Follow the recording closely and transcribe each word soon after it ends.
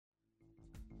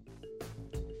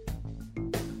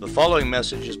The following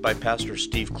message is by Pastor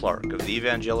Steve Clark of the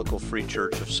Evangelical Free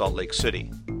Church of Salt Lake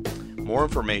City. More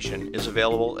information is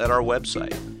available at our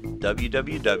website,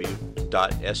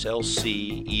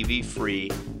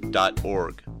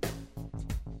 www.slcevfree.org.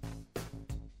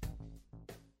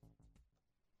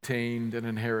 Obtained an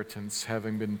inheritance,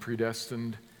 having been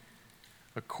predestined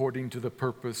according to the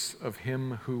purpose of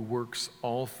him who works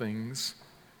all things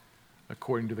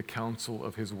according to the counsel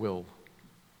of his will.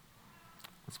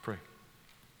 Let's pray.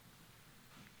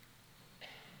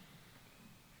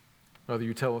 Father,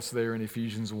 you tell us there in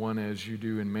Ephesians 1, as you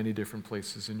do in many different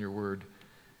places in your word,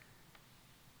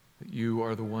 that you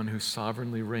are the one who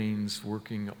sovereignly reigns,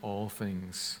 working all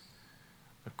things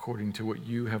according to what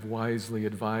you have wisely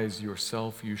advised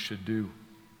yourself you should do,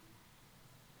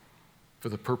 for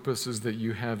the purposes that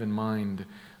you have in mind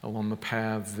along the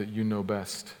paths that you know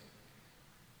best.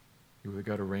 You are the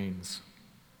God who reigns.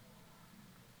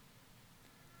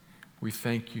 We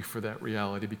thank you for that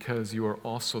reality because you are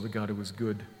also the God who is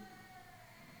good.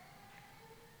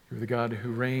 You are the God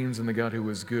who reigns and the God who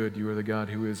is good. You are the God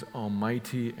who is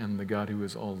almighty and the God who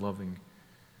is all-loving.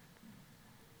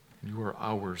 You are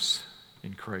ours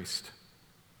in Christ.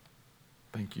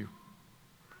 Thank you.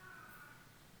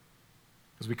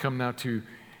 As we come now to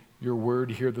your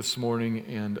word here this morning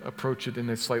and approach it in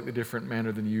a slightly different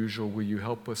manner than usual, will you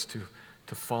help us to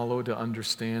follow, to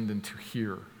understand, and to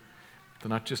hear? To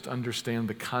not just understand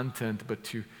the content, but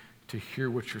to hear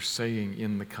what you're saying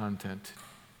in the content.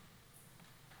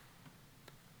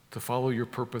 To follow your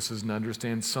purposes and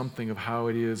understand something of how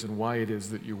it is and why it is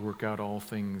that you work out all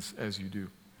things as you do.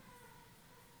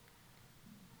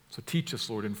 So teach us,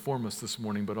 Lord, inform us this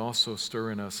morning, but also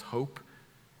stir in us hope,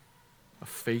 a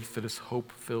faith that is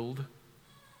hope-filled,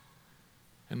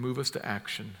 and move us to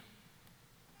action.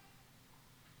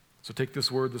 So take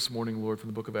this word this morning, Lord, from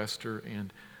the book of Esther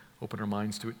and open our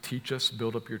minds to it. Teach us,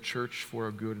 build up your church for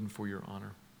our good and for your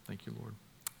honor. Thank you, Lord.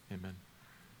 Amen.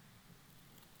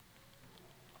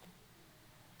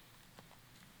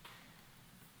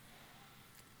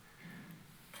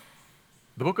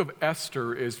 The book of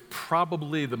Esther is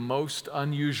probably the most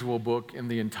unusual book in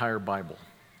the entire Bible.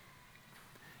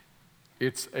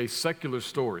 It's a secular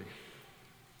story.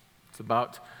 It's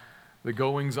about the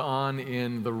goings-on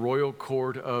in the royal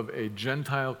court of a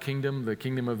Gentile kingdom, the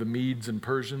kingdom of the Medes and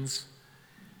Persians.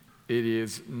 It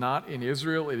is not in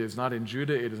Israel, it is not in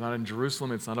Judah, it is not in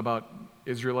Jerusalem, it's not about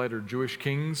Israelite or Jewish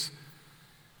kings.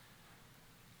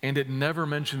 And it never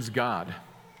mentions God,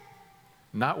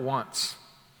 not once.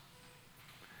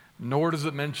 Nor does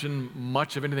it mention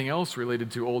much of anything else related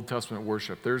to Old Testament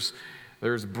worship. There's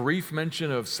brief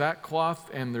mention of sackcloth,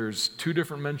 and there's two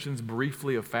different mentions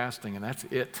briefly of fasting, and that's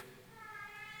it.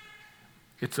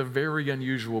 It's a very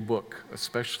unusual book,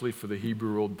 especially for the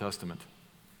Hebrew Old Testament.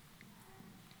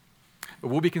 But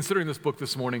we'll be considering this book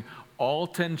this morning, all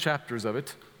 10 chapters of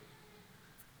it.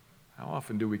 How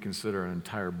often do we consider an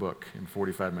entire book in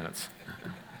 45 minutes?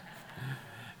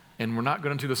 And we're not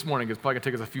going to this morning. It's probably going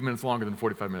to take us a few minutes longer than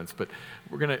 45 minutes. But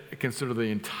we're going to consider the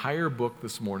entire book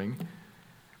this morning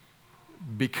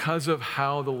because of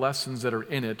how the lessons that are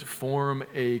in it form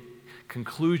a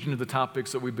conclusion to the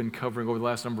topics that we've been covering over the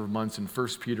last number of months in 1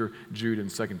 Peter, Jude,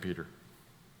 and 2 Peter.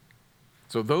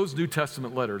 So those New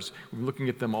Testament letters, we're looking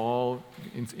at them all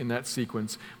in that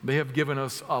sequence. They have given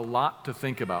us a lot to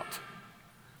think about,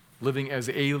 living as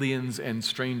aliens and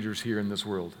strangers here in this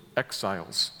world,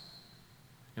 exiles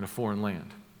in a foreign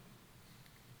land.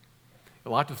 A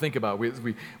lot to think about.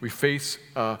 We face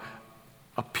a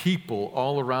people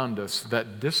all around us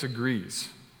that disagrees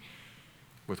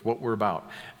with what we're about.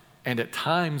 And at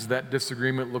times that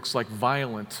disagreement looks like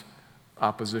violent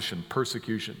opposition,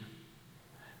 persecution.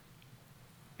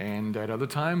 And at other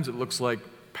times it looks like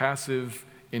passive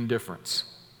indifference.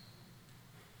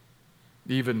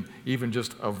 Even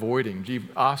just avoiding,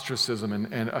 ostracism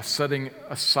and a setting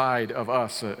aside of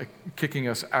us, kicking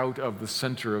us out of the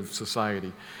center of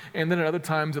society. And then at other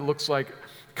times it looks like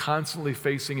constantly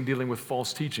facing and dealing with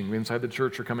false teaching inside the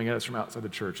church or coming at us from outside the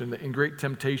church. And great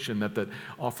temptation that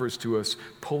offers to us,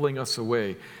 pulling us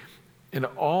away. And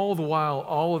all the while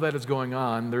all of that is going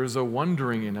on, there's a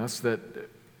wondering in us that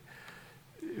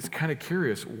is kind of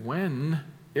curious, when,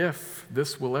 if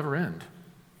this will ever end.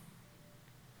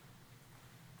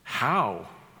 How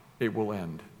it will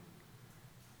end.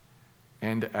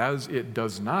 And as it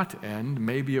does not end,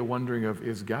 maybe a wondering of,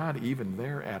 is God even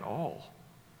there at all?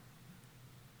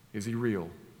 Is he real?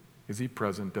 Is he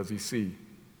present? Does he see?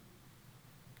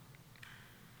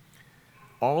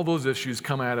 All those issues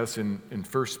come at us in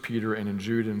 1 Peter and in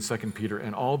Jude and 2 Peter,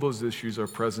 and all those issues are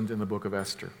present in the book of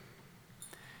Esther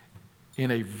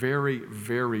in a very,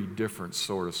 very different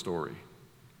sort of story.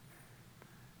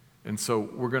 And so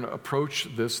we're going to approach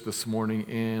this morning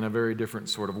in a very different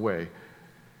sort of way.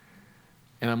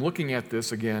 And I'm looking at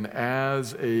this again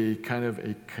as a kind of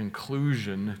a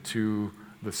conclusion to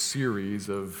the series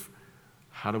of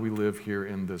how do we live here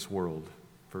in this world,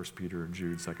 1 Peter,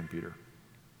 Jude, 2 Peter.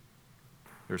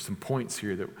 There's some points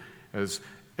here that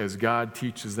as God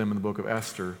teaches them in the book of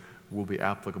Esther will be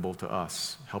applicable to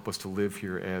us, help us to live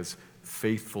here as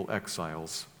faithful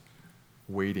exiles,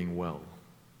 waiting well.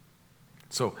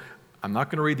 So I'm not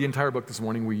going to read the entire book this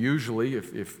morning. We usually,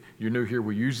 if you're new here,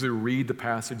 we usually read the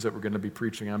passage that we're going to be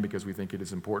preaching on because we think it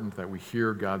is important that we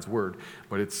hear God's word,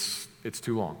 but it's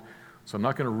too long. So I'm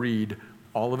not going to read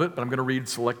all of it, but I'm going to read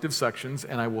selective sections,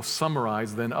 and I will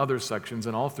summarize then other sections,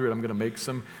 and all through it I'm going to make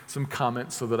some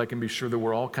comments so that I can be sure that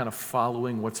we're all kind of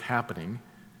following what's happening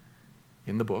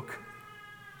in the book.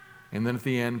 And then at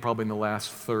the end, probably in the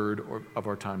last third of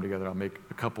our time together, I'll make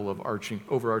a couple of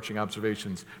overarching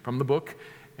observations from the book,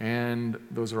 and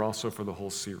those are also for the whole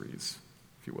series,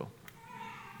 if you will.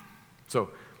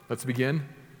 So let's begin.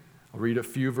 I'll read a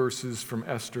few verses from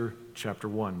Esther chapter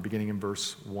 1, beginning in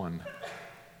verse 1.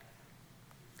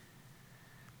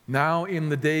 Now in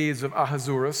the days of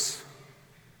Ahasuerus,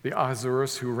 the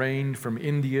Ahasuerus who reigned from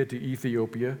India to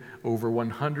Ethiopia over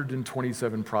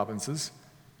 127 provinces,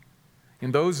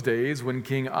 in those days when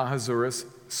King Ahasuerus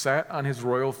sat on his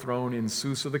royal throne in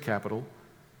Susa, the capital,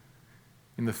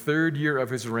 in the 3rd year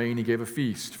of his reign he gave a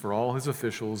feast for all his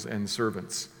officials and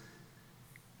servants.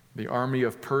 The army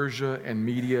of Persia and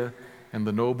Media and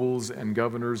the nobles and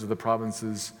governors of the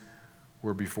provinces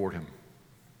were before him.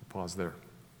 Pause there.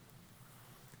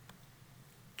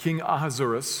 King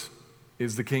Ahasuerus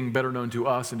is the king better known to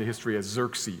us in the history as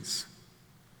Xerxes.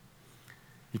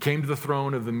 He came to the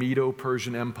throne of the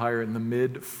Medo-Persian Empire in the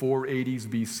mid-480s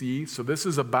BC, so this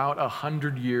is about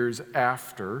 100 years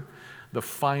after the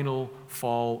final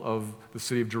fall of the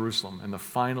city of Jerusalem and the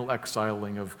final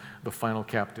exiling of the final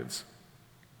captives.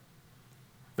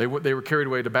 They were carried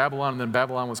away to Babylon, and then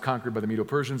Babylon was conquered by the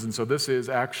Medo-Persians, and so this is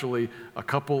actually a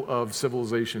couple of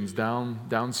civilizations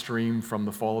downstream from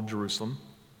the fall of Jerusalem.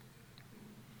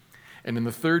 And in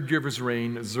the 3rd year of his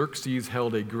reign, Xerxes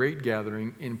held a great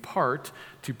gathering, in part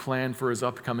to plan for his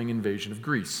upcoming invasion of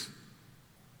Greece.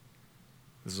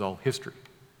 This is all history.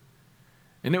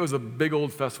 And it was a big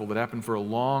old festival that happened for a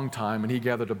long time, and he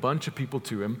gathered a bunch of people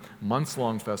to him,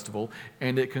 months-long festival,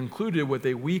 and it concluded with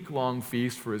a week-long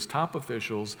feast for his top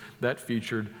officials that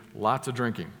featured lots of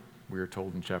drinking, we are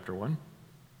told in chapter 1.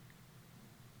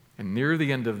 And near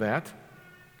the end of that,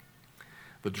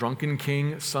 the drunken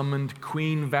king summoned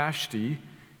Queen Vashti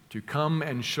to come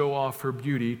and show off her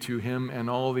beauty to him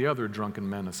and all the other drunken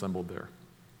men assembled there.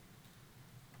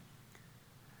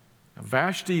 Now,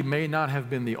 Vashti may not have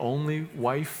been the only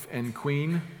wife and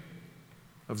queen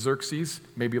of Xerxes.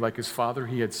 Maybe like his father,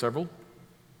 he had several.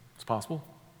 It's possible.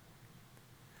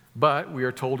 But we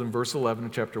are told in verse 11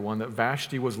 of chapter 1 that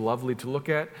Vashti was lovely to look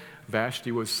at,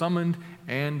 Vashti was summoned,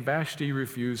 and Vashti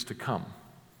refused to come.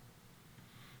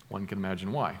 One can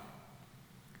imagine why.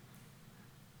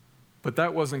 But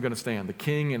that wasn't going to stand. The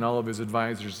king and all of his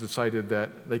advisors decided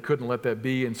that they couldn't let that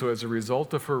be, and so as a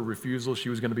result of her refusal, she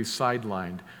was going to be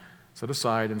sidelined, set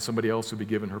aside, and somebody else would be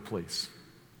given her place.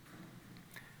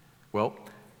 Well,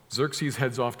 Xerxes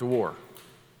heads off to war.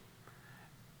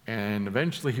 And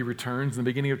eventually he returns. In the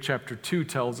beginning of chapter 2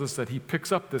 tells us that he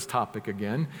picks up this topic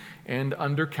again and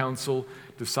under council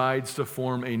decides to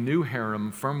form a new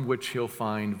harem from which he'll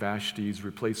find Vashti's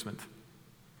replacement.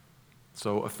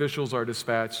 So officials are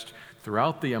dispatched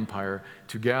throughout the empire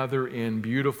to gather in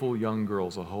beautiful young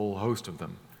girls, a whole host of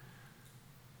them.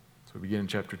 So we begin in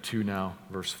chapter 2 now,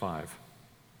 verse 5.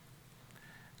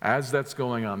 As that's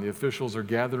going on, the officials are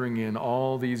gathering in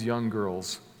all these young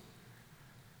girls.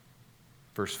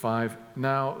 Verse 5,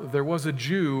 now there was a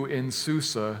Jew in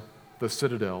Susa, the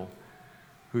citadel,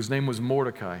 whose name was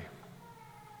Mordecai,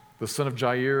 the son of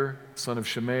Jair, son of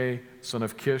Shimei, son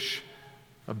of Kish,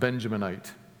 a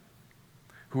Benjaminite,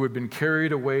 who had been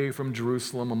carried away from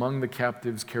Jerusalem among the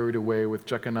captives carried away with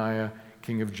Jeconiah,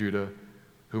 king of Judah,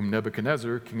 whom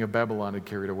Nebuchadnezzar, king of Babylon, had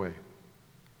carried away.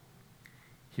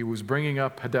 He was bringing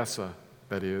up Hadassah,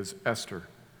 that is, Esther,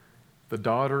 the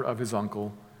daughter of his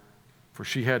uncle, for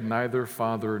she had neither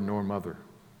father nor mother.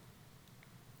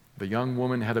 The young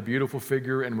woman had a beautiful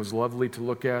figure and was lovely to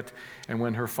look at, and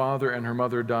when her father and her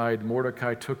mother died,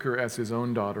 Mordecai took her as his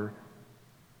own daughter.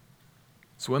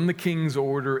 So when the king's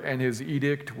order and his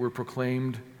edict were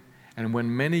proclaimed, and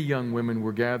when many young women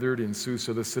were gathered in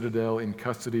Susa the citadel in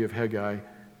custody of Hegai,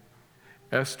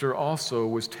 Esther also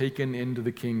was taken into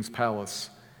the king's palace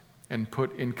and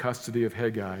put in custody of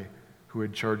Hegai, who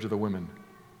had charge of the women.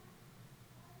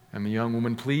 And the young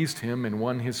woman pleased him and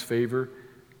won his favor,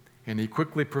 and he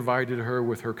quickly provided her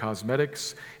with her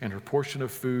cosmetics and her portion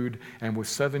of food, and with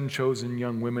 7 chosen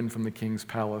young women from the king's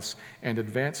palace, and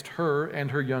advanced her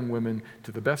and her young women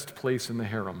to the best place in the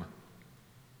harem.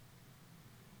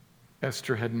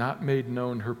 Esther had not made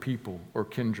known her people or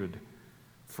kindred,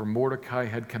 for Mordecai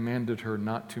had commanded her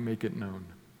not to make it known.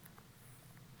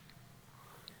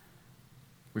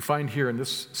 We find here in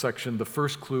this section the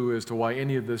first clue as to why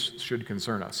any of this should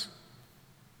concern us.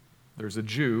 There's a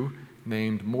Jew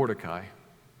named Mordecai,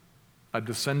 a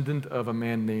descendant of a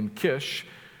man named Kish,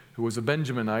 who was a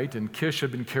Benjaminite, and Kish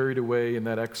had been carried away in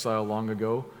that exile long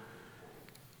ago.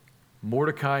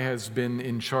 Mordecai has been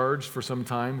in charge for some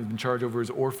time, he's been in charge over his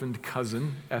orphaned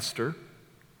cousin, Esther.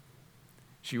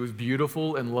 She was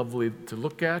beautiful and lovely to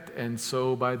look at, and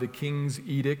so by the king's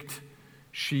edict,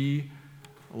 she,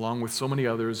 along with so many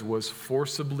others, was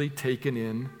forcibly taken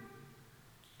in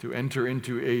to enter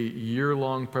into a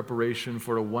year-long preparation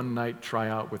for a one-night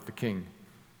tryout with the king.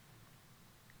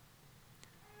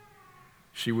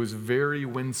 She was very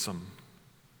winsome,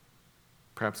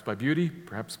 perhaps by beauty,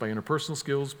 perhaps by interpersonal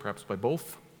skills, perhaps by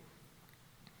both.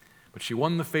 But she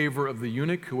won the favor of the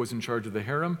eunuch who was in charge of the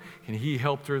harem, and he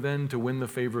helped her then to win the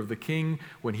favor of the king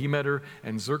when he met her,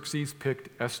 and Xerxes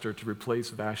picked Esther to replace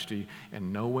Vashti,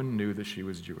 and no one knew that she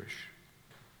was Jewish.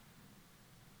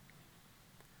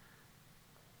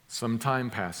 Some time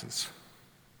passes.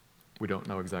 We don't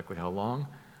know exactly how long,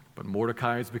 but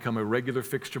Mordecai has become a regular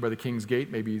fixture by the king's gate.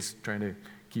 Maybe he's trying to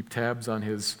keep tabs on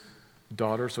his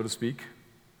daughter, so to speak.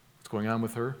 What's going on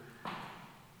with her?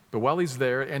 But while he's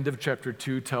there, end of chapter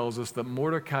 2 tells us that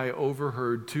Mordecai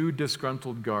overheard 2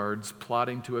 disgruntled guards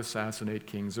plotting to assassinate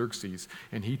King Xerxes.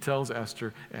 And he tells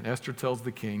Esther, and Esther tells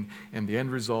the king, and the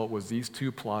end result was these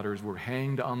 2 plotters were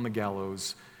hanged on the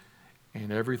gallows, and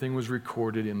everything was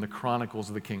recorded in the chronicles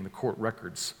of the king, the court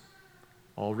records,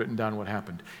 all written down what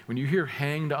happened. When you hear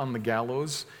hanged on the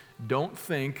gallows, don't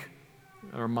think,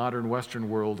 in our modern Western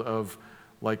world, of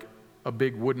like a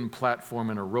big wooden platform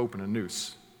and a rope and a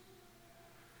noose.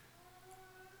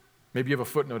 Maybe you have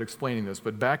a footnote explaining this,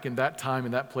 but back in that time,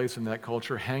 in that place, in that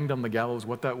culture, hanged on the gallows,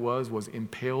 what that was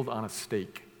impaled on a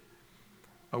stake.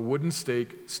 A wooden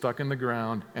stake stuck in the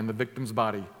ground and the victim's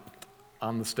body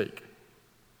on the stake,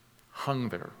 hung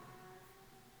there.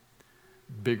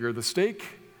 Bigger the stake,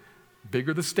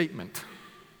 bigger the statement.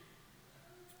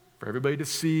 For everybody to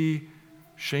see,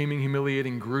 shaming,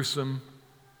 humiliating, gruesome,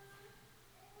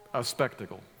 a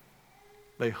spectacle.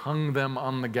 They hung them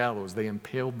on the gallows. They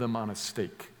impaled them on a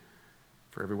stake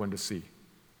for everyone to see.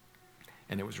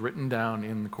 And it was written down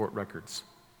in the court records.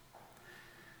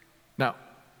 Now,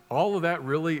 all of that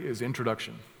really is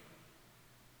introduction.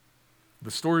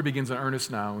 The story begins in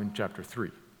earnest now in chapter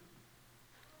 3.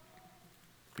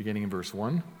 Beginning in verse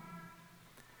 1.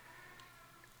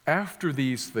 After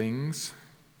these things,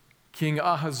 King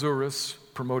Ahasuerus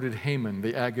promoted Haman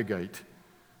the Agagite,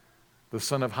 the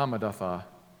son of Hammedatha,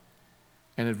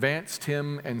 and advanced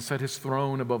him and set his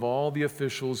throne above all the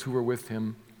officials who were with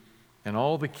him, and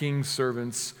all the king's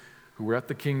servants who were at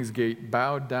the king's gate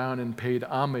bowed down and paid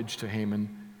homage to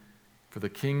Haman, for the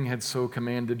king had so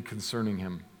commanded concerning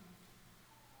him.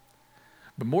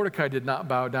 But Mordecai did not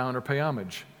bow down or pay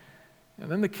homage.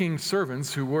 And then the king's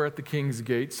servants who were at the king's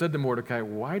gate said to Mordecai,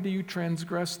 "Why do you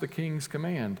transgress the king's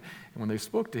command?" And when they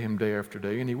spoke to him day after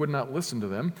day, and he would not listen to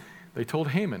them, they told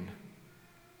Haman,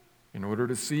 in order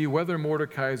to see whether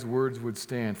Mordecai's words would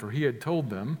stand, for he had told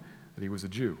them that he was a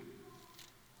Jew.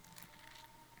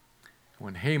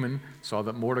 When Haman saw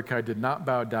that Mordecai did not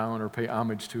bow down or pay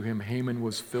homage to him, Haman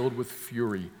was filled with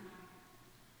fury.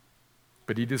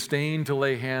 But he disdained to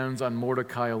lay hands on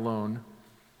Mordecai alone.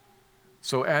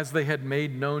 So as they had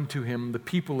made known to him the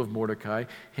people of Mordecai,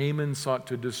 Haman sought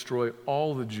to destroy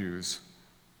all the Jews,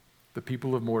 the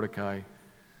people of Mordecai,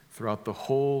 throughout the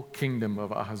whole kingdom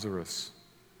of Ahasuerus.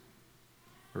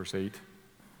 Verse 8.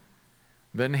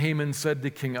 Then Haman said to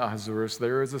King Ahasuerus,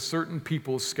 "There is a certain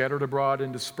people scattered abroad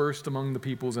and dispersed among the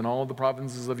peoples in all the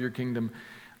provinces of your kingdom.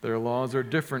 Their laws are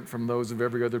different from those of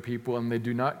every other people, and they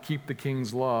do not keep the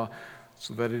king's law,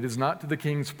 so that it is not to the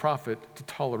king's profit to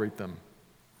tolerate them.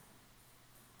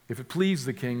 If it please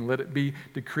the king, let it be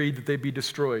decreed that they be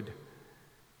destroyed.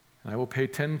 And I will pay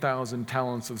 10,000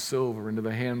 talents of silver into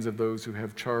the hands of those who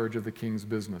have charge of the king's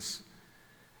business.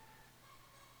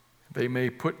 They may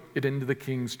put it into the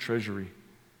king's treasury."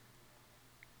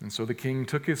 And so the king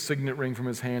took his signet ring from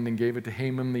his hand and gave it to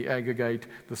Haman the Agagite,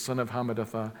 the son of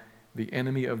Hammedatha, the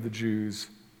enemy of the Jews.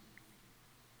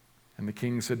 And the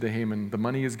king said to Haman, "The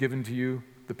money is given to you,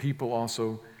 the people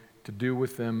also, to do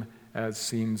with them as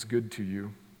seems good to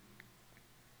you."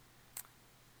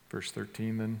 Verse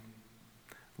 13 then.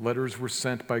 Letters were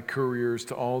sent by couriers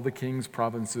to all the king's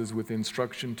provinces with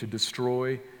instruction to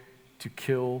destroy, to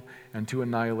kill, and to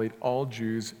annihilate all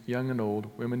Jews, young and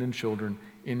old, women and children,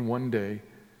 in one day,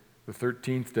 the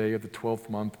 13th day of the 12th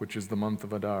month, which is the month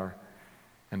of Adar,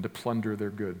 and to plunder their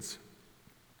goods.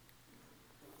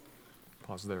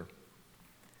 Pause there.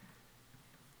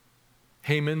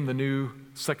 Haman, the new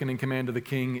second in command of the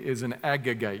king, is an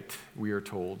Agagite, we are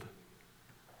told.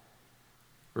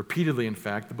 Repeatedly, in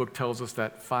fact, the book tells us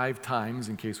that 5 times,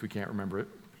 in case we can't remember it.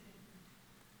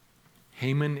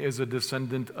 Haman is a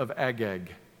descendant of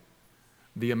Agag,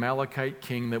 the Amalekite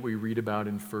king that we read about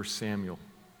in 1 Samuel.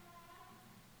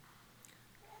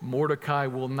 Mordecai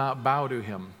will not bow to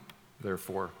him,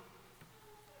 therefore.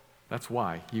 That's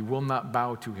why. He will not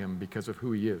bow to him because of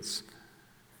who he is.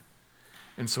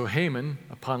 And so Haman,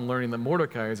 upon learning that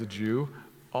Mordecai is a Jew,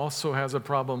 also has a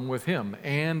problem with him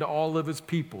and all of his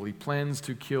people. He plans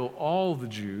to kill all the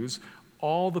Jews,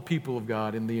 all the people of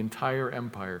God in the entire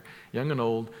empire, young and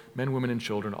old, men, women, and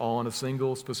children, all on a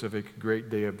single, specific, great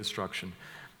day of destruction.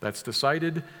 That's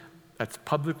decided. That's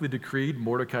publicly decreed.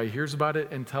 Mordecai hears about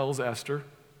it and tells Esther,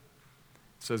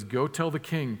 says, go tell the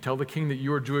king that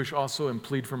you are Jewish also and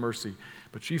plead for mercy.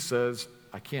 But she says,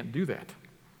 I can't do that.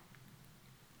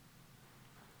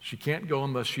 She can't go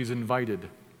unless she's invited.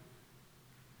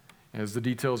 As the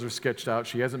details are sketched out,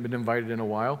 she hasn't been invited in a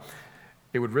while.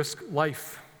 It would risk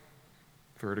life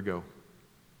for her to go.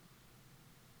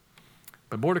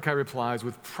 But Mordecai replies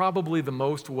with probably the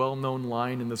most well-known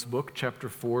line in this book, chapter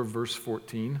 4, verse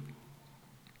 14.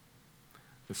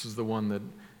 This is the one that,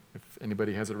 if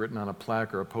anybody has it written on a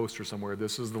plaque or a poster somewhere,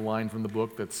 this is the line from the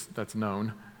book that's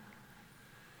known.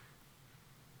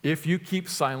 If you keep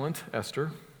silent,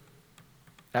 Esther,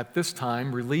 at this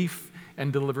time, relief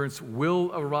and deliverance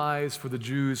will arise for the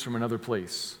Jews from another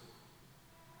place,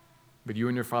 but you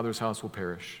and your father's house will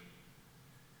perish.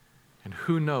 And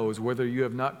who knows whether you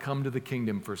have not come to the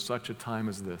kingdom for such a time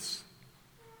as this?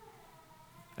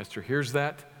 Esther hears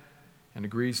that and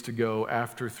agrees to go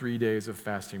after 3 days of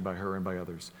fasting by her and by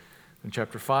others. In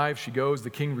chapter 5, she goes, the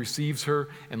king receives her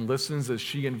and listens as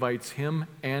she invites him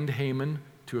and Haman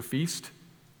to a feast.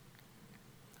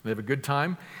 They have a good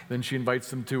time. Then she invites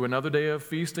them to another day of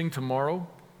feasting tomorrow,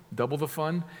 double the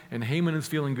fun, and Haman is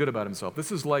feeling good about himself.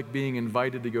 This is like being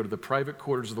invited to go to the private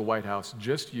quarters of the White House,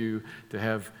 just you, to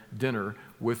have dinner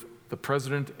with the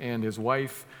president and his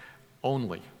wife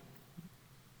only.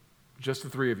 Just the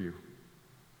 3 of you,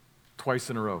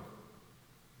 twice in a row.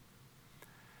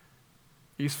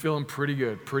 He's feeling pretty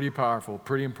good, pretty powerful,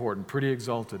 pretty important, pretty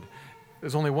exalted.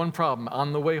 There's only one problem.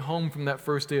 On the way home from that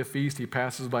first day of feast, he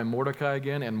passes by Mordecai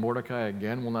again, and Mordecai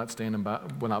again will not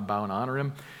will not bow and honor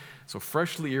him. So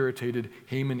freshly irritated,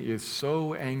 Haman is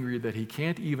so angry that he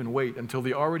can't even wait until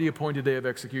the already appointed day of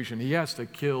execution. He has to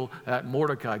kill that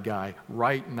Mordecai guy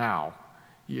right now.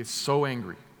 He is so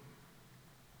angry.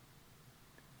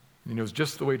 He knows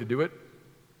just the way to do it.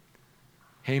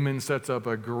 Haman sets up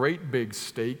a great big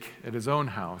stake at his own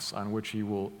house on which he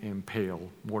will impale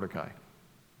Mordecai.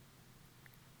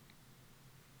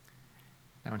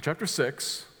 Now, in chapter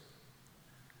 6,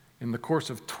 in the course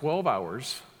of 12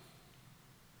 hours,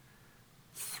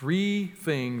 3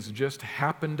 things just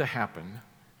happen to happen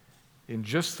in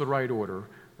just the right order,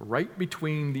 right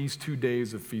between these 2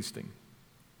 days of feasting.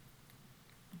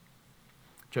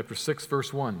 Chapter 6,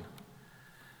 verse 1,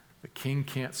 the king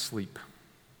can't sleep.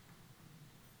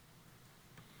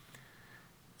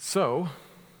 So,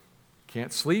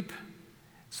 can't sleep.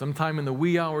 Sometime in the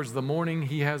wee hours of the morning,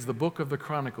 he has the book of the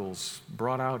Chronicles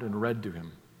brought out and read to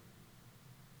him.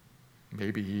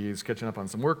 Maybe he is catching up on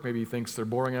some work. Maybe he thinks they're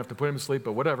boring enough to put him to sleep,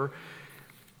 but whatever.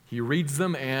 He reads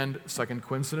them, and, second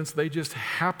coincidence, they just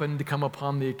happen to come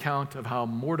upon the account of how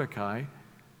Mordecai,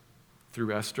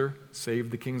 through Esther,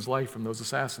 saved the king's life from those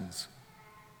assassins.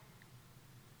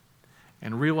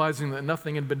 And realizing that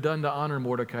nothing had been done to honor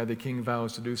Mordecai, the king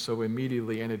vows to do so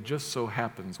immediately, and it just so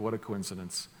happens, what a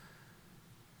coincidence,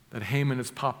 that Haman is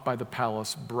popped by the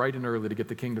palace bright and early to get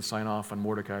the king to sign off on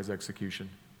Mordecai's execution.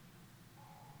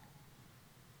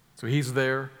 So he's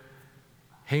there.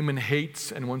 Haman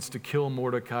hates and wants to kill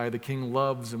Mordecai. The king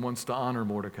loves and wants to honor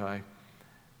Mordecai.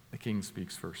 The king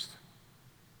speaks first.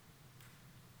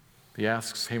 He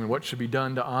asks Haman, what should be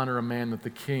done to honor a man that the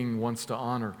king wants to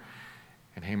honor?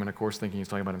 And Haman, of course, thinking he's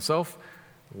talking about himself,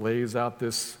 lays out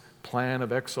this plan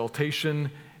of exaltation,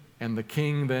 and the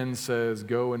king then says,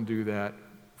 go and do that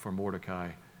for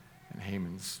Mordecai. And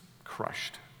Haman's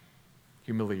crushed,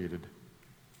 humiliated.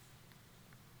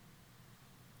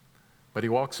 But he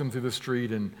walks him through the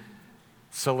street and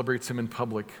celebrates him in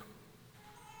public.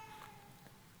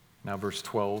 Now verse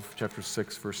 12, chapter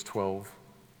 6, verse 12.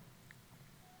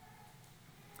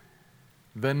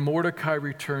 Then Mordecai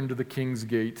returned to the king's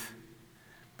gate,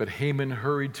 but Haman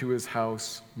hurried to his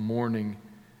house, mourning,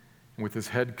 and with his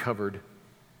head covered.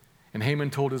 And Haman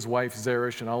told his wife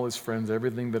Zeresh and all his friends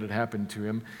everything that had happened to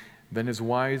him. Then his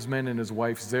wise men and his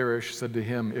wife Zeresh said to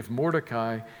him, "If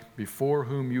Mordecai, before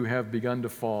whom you have begun to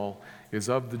fall, is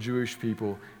of the Jewish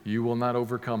people, you will not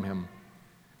overcome him,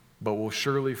 but will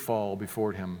surely fall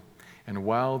before him." And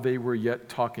while they were yet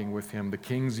talking with him, the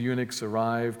king's eunuchs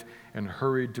arrived and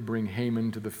hurried to bring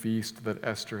Haman to the feast that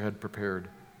Esther had prepared.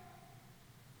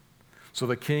 So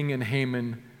the king and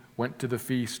Haman went to the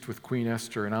feast with Queen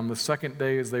Esther. And on the second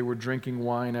day, as they were drinking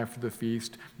wine after the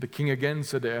feast, the king again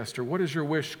said to Esther, "What is your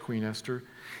wish, Queen Esther?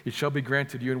 It shall be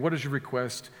granted you. And what is your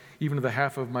request? Even to the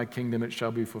half of my kingdom it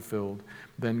shall be fulfilled."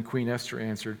 Then Queen Esther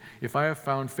answered, "If I have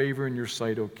found favor in your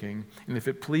sight, O king, and if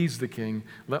it please the king,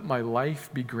 let my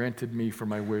life be granted me for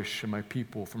my wish and my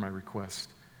people for my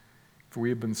request. For we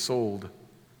have been sold,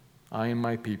 I and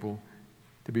my people,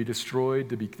 to be destroyed,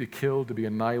 to be killed, to be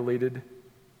annihilated.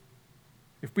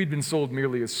 If we'd been sold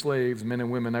merely as slaves, men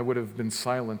and women, I would have been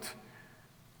silent,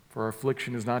 for our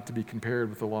affliction is not to be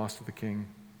compared with the loss of the king."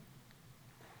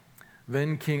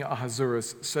 Then King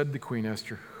Ahasuerus said to Queen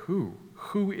Esther,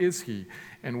 Who is he,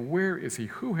 and where is he?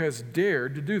 Who has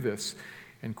dared to do this?"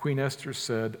 And Queen Esther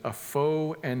said, "A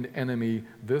foe and enemy,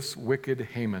 this wicked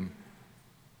Haman."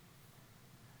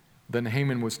 Then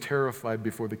Haman was terrified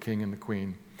before the king and the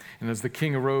queen. And as the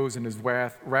king arose in his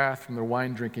wrath from their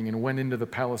wine drinking and went into the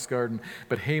palace garden,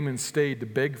 but Haman stayed to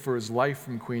beg for his life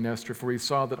from Queen Esther, for he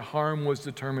saw that harm was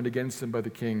determined against him by the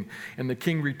king. And the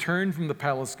king returned from the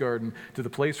palace garden to the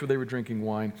place where they were drinking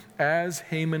wine, as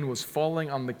Haman was falling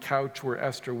on the couch where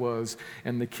Esther was.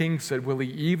 And the king said, "Will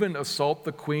he even assault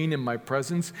the queen in my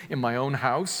presence, in my own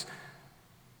house?"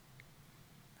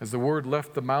 As the word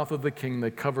left the mouth of the king,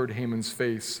 they covered Haman's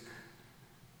face.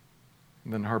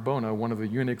 And then Harbona, one of the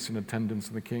eunuchs in attendance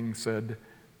of the king, said,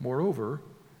 "Moreover,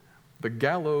 the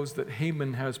gallows that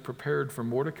Haman has prepared for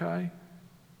Mordecai,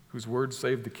 whose word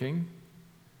saved the king,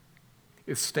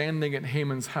 is standing at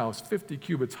Haman's house, 50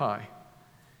 cubits high."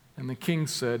 And the king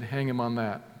said, "Hang him on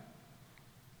that."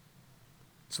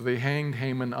 So they hanged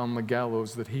Haman on the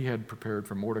gallows that he had prepared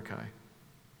for Mordecai.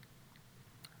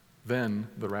 Then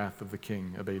the wrath of the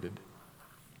king abated.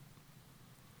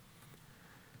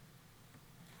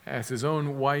 As his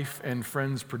own wife and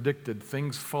friends predicted,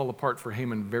 things fall apart for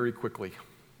Haman very quickly.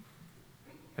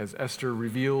 As Esther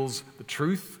reveals the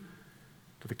truth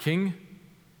to the king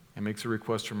and makes a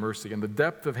request for mercy. And the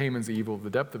depth of Haman's evil,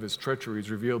 the depth of his treachery is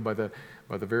revealed by the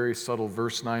very subtle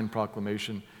verse 9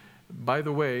 proclamation. "By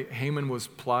the way, Haman was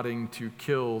plotting to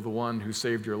kill the one who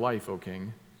saved your life, O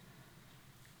king."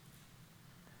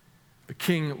 The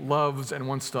king loves and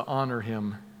wants to honor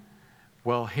him,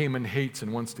 while Haman hates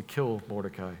and wants to kill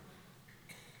Mordecai.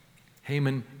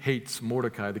 Haman hates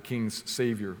Mordecai, the king's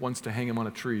savior, wants to hang him on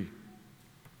a tree,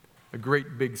 a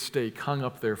great big stake hung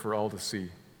up there for all to see.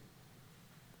 And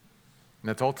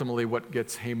that's ultimately what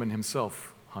gets Haman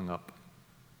himself hung up.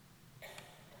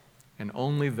 And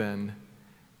only then,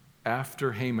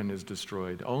 after Haman is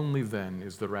destroyed, only then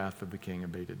is the wrath of the king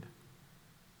abated.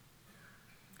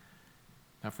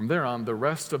 Now from there on, the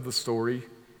rest of the story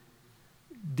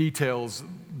details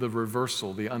the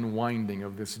reversal, the unwinding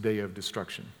of this day of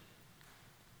destruction.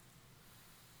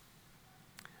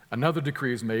 Another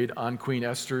decree is made on Queen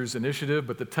Esther's initiative,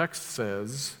 but the text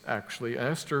says, actually,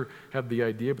 Esther had the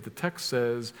idea, but the text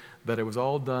says that it was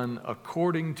all done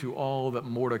according to all that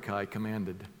Mordecai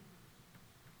commanded,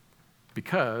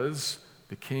 because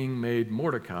the king made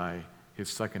Mordecai his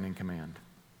second in command.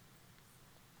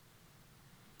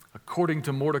 According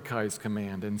to Mordecai's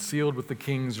command and sealed with the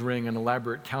king's ring, an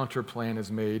elaborate counter plan is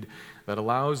made that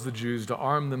allows the Jews to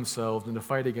arm themselves and to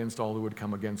fight against all who would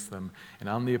come against them. And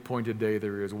on the appointed day,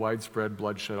 there is widespread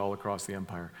bloodshed all across the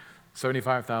empire.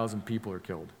 75,000 people are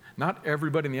killed. Not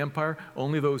everybody in the empire,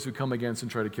 only those who come against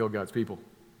and try to kill God's people.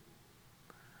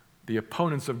 The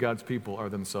opponents of God's people are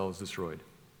themselves destroyed,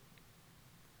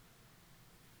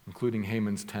 including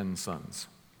Haman's 10 sons.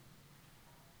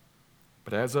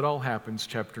 But as it all happens,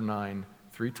 chapter 9,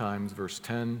 3 times, verse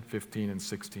 10, 15, and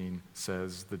 16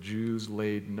 says, the Jews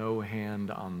laid no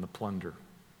hand on the plunder.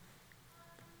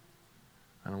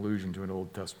 An allusion to an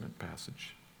Old Testament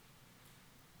passage.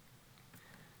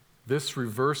 This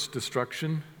reverse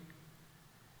destruction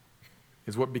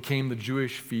is what became the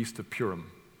Jewish feast of Purim,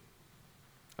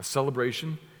 a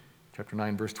celebration, chapter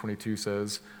 9, verse 22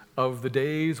 says, of the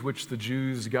days which the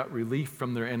Jews got relief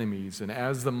from their enemies, and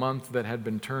as the month that had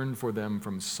been turned for them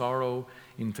from sorrow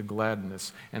into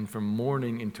gladness, and from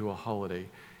mourning into a holiday.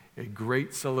 a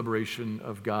great celebration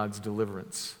of God's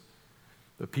deliverance.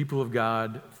 The people of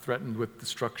God, threatened with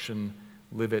destruction,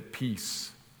 live at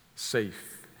peace,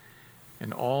 safe,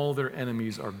 and all their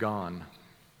enemies are gone.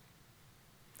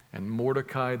 And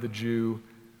Mordecai the Jew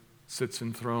sits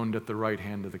enthroned at the right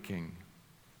hand of the king.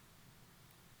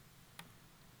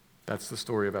 That's the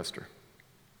story of Esther,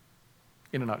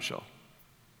 in a nutshell.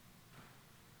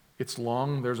 It's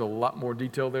long, there's a lot more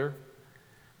detail there.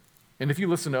 And if you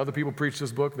listen to other people preach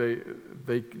this book, they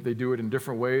do it in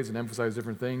different ways and emphasize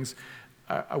different things.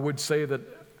 I would say that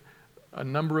a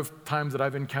number of times that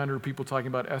I've encountered people talking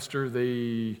about Esther,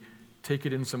 they take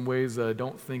it in some ways that I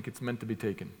don't think it's meant to be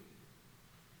taken.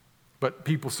 But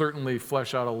people certainly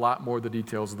flesh out a lot more of the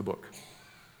details of the book.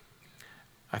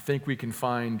 I think we can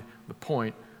find the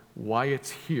point why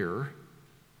it's here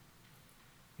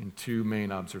in two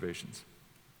main observations.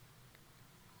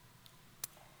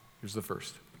 Here's the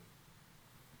first.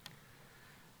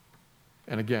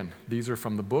 And again, these are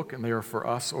from the book, and they are for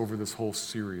us over this whole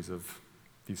series of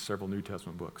these several New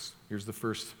Testament books. Here's the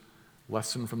first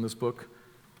lesson from this book: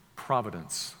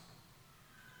 providence.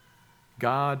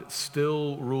 God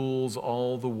still rules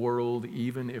all the world,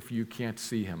 even if you can't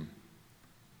see him.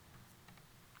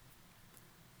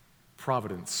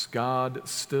 Providence. God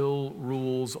still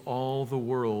rules all the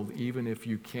world, even if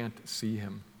you can't see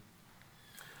him.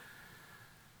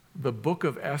 The book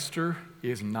of Esther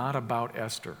is not about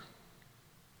Esther.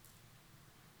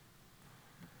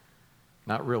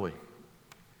 Not really.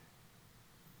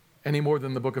 Any more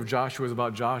than the book of Joshua is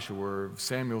about Joshua or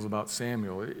Samuel is about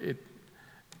Samuel.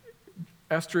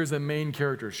 Esther is a main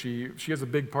character. She has a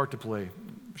big part to play.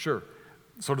 Sure.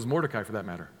 So does Mordecai, for that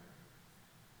matter.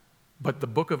 But the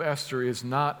book of Esther is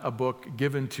not a book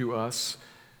given to us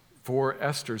for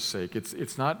Esther's sake.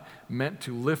 It's not meant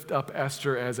to lift up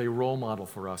Esther as a role model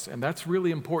for us. And that's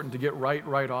really important to get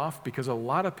right off, because a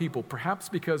lot of people, perhaps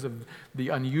because of the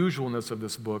unusualness of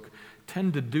this book,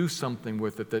 tend to do something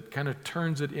with it that kind of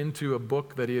turns it into a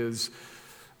book that is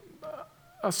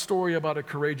a story about a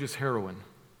courageous heroine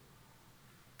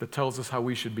that tells us how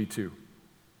we should be too.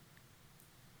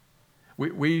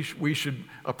 We should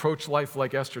approach life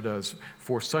like Esther does.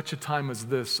 For such a time as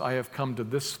this, I have come to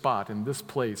this spot and this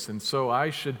place, and so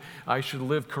I should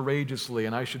live courageously,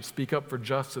 and I should speak up for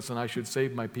justice, and I should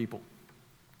save my people.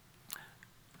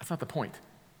 That's not the point.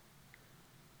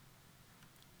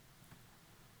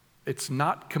 It's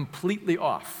not completely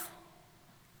off.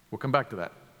 We'll come back to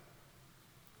that.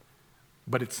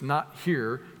 But it's not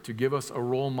here to give us a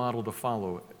role model to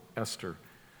follow, Esther.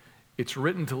 It's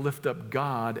written to lift up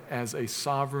God as a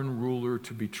sovereign ruler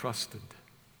to be trusted.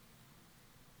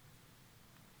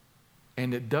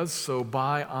 And it does so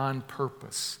on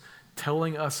purpose,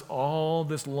 telling us all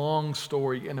this long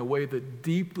story in a way that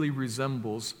deeply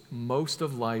resembles most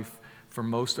of life for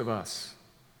most of us.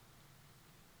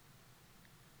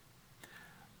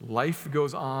 Life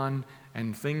goes on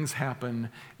and things happen,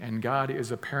 and God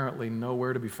is apparently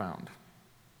nowhere to be found.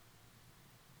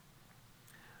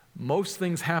 Most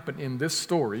things happen in this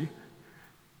story,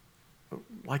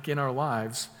 like in our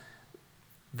lives,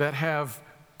 that have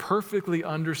perfectly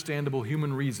understandable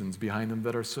human reasons behind them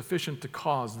that are sufficient to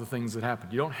cause the things that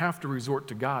happen. You don't have to resort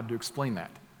to God to explain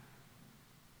that.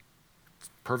 It's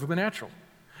perfectly natural.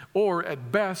 Or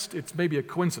at best, it's maybe a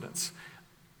coincidence.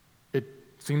 It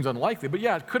seems unlikely, but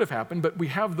yeah, it could have happened, but we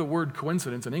have the word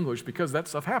coincidence in English because that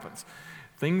stuff happens.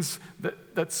 Things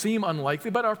that seem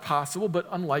unlikely but are possible but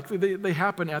unlikely, they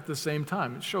happen at the same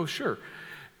time. So sure,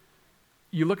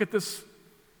 you look at this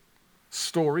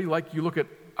story like you look at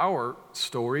our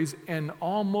stories, and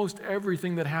almost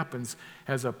everything that happens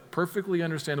has a perfectly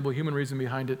understandable human reason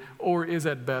behind it, or is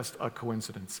at best a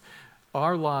coincidence.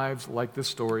 Our lives, like this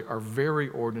story, are very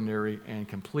ordinary and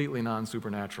completely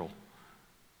non-supernatural,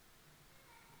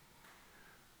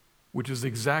 which is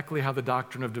exactly how the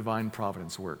doctrine of divine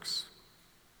providence works.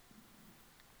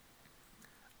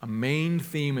 A main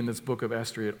theme in this book of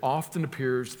Esther, it often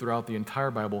appears throughout the entire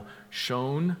Bible,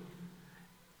 shown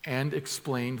and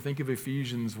explained. Think of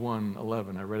Ephesians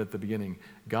 1:11, I read at the beginning.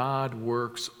 God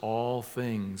works all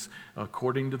things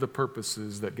according to the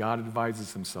purposes that God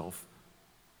advises himself.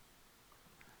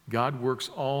 God works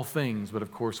all things, but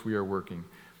of course we are working.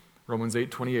 Romans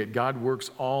 8:28, God works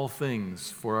all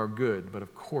things for our good, but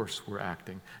of course we're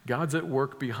acting. God's at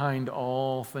work behind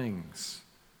all things.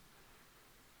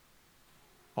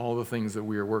 All the things that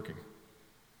we are working.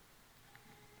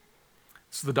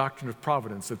 It's the doctrine of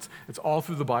providence. It's all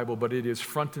through the Bible, but it is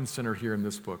front and center here in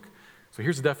this book. So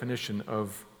here's a definition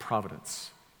of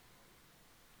providence.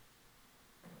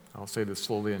 I'll say this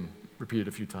slowly and repeat it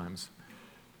a few times.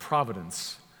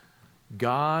 Providence,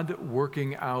 God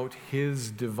working out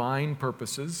his divine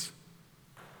purposes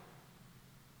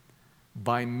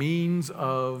by means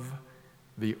of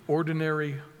the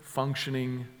ordinary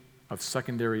functioning of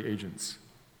secondary agents.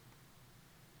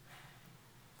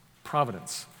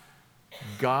 Providence.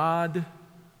 God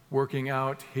working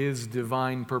out his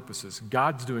divine purposes.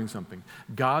 God's doing something.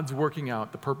 God's working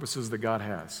out the purposes that God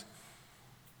has.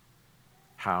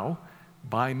 How?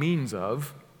 By means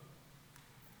of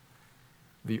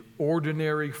the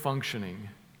ordinary functioning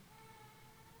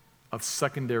of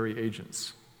secondary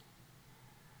agents.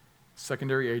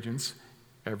 Secondary agents,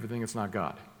 everything that's not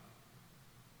God.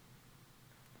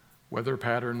 Weather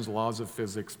patterns, laws of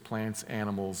physics, plants,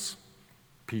 animals,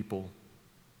 people.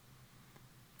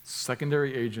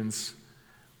 Secondary agents,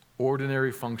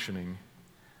 ordinary functioning.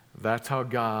 That's how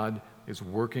God is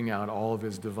working out all of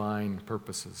his divine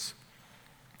purposes.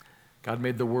 God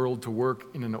made the world to work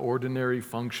in an ordinary,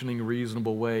 functioning,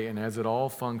 reasonable way, and as it all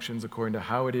functions according to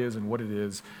how it is and what it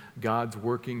is, God's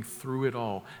working through it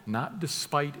all, not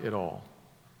despite it all,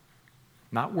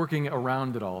 not working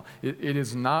around it all. It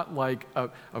is not like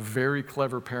a very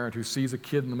clever parent who sees a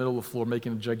kid in the middle of the floor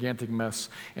making a gigantic mess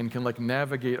and can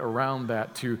navigate around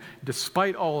that to,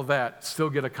 despite all of that,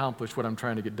 still get accomplished what I'm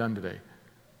trying to get done today.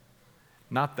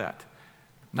 Not that.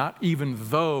 Not even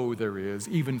though there is,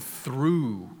 even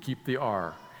through, keep the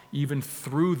R, even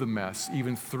through the mess,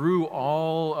 even through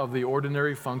all of the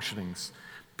ordinary functionings,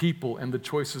 people and the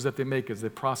choices that they make as they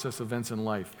process events in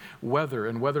life, weather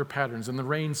and weather patterns and the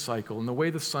rain cycle and the way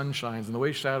the sun shines and the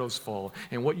way shadows fall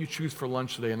and what you choose for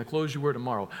lunch today and the clothes you wear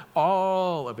tomorrow,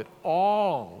 all of it.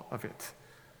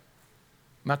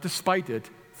 Not despite it,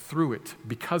 through it,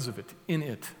 because of it, in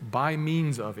it, by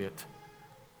means of it.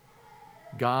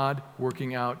 God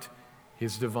working out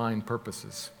his divine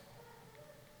purposes.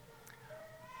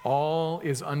 All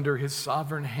is under his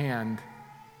sovereign hand,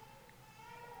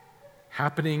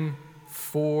 happening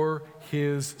for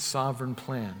his sovereign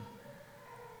plan.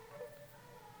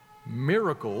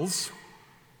 Miracles,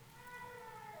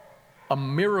 a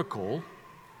miracle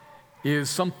is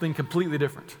something completely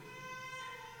different.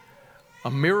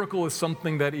 A miracle is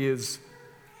something that is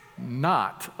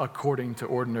not according to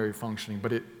ordinary functioning,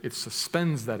 but it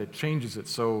suspends that, it changes it.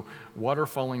 So water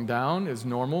falling down is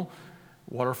normal,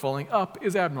 water falling up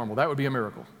is abnormal. That would be a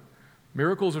miracle.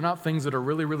 Miracles are not things that are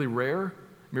really, really rare.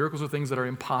 Miracles are things that are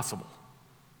impossible.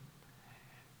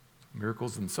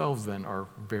 Miracles themselves, then, are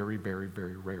very, very,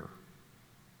 very rare.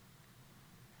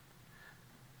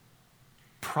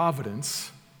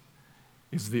 Providence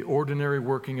is the ordinary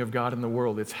working of God in the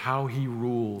world. It's how he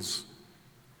rules.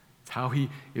 It's how he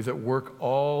is at work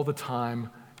all the time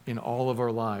in all of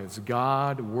our lives.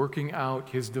 God working out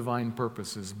his divine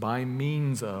purposes by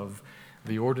means of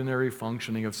the ordinary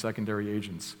functioning of secondary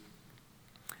agents.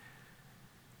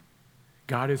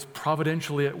 God is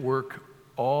providentially at work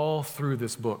all through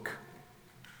this book,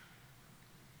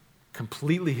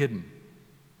 completely hidden,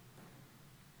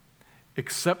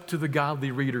 except to the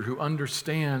godly reader who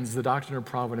understands the doctrine of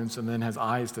providence and then has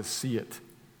eyes to see it.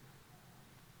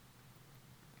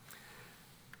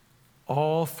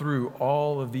 All through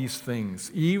all of these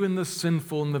things, even the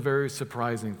sinful and the very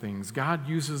surprising things, God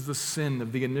uses the sin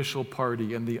of the initial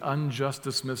party and the unjust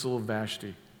dismissal of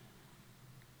Vashti.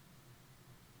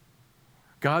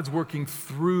 God's working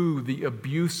through the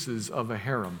abuses of a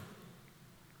harem.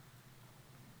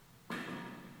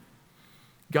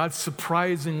 God's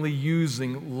surprisingly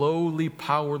using lowly,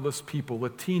 powerless people, a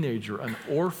teenager, an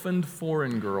orphaned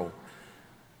foreign girl,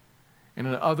 and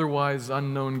an otherwise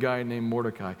unknown guy named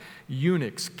Mordecai.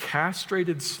 Eunuchs,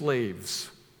 castrated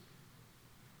slaves.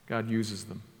 God uses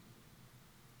them.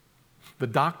 The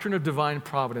doctrine of divine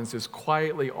providence is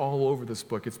quietly all over this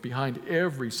book. It's behind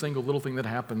every single little thing that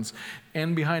happens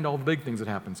and behind all the big things that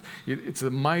happens. It's a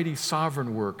mighty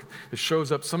sovereign work that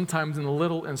shows up sometimes in the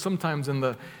little and sometimes in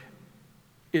the,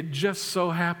 it just so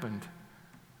happened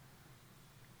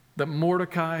that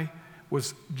Mordecai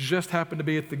just happened to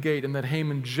be at the gate and that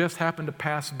Haman just happened to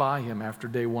pass by him after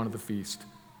day one of the feast.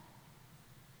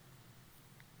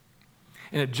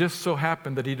 And it just so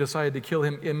happened that he decided to kill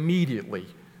him immediately.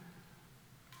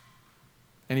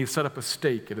 And he set up a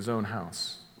stake at his own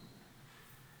house.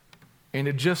 And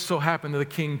it just so happened that the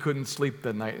king couldn't sleep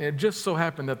that night. And it just so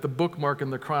happened that the bookmark in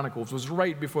the Chronicles was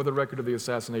right before the record of the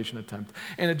assassination attempt.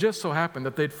 And it just so happened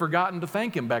that they'd forgotten to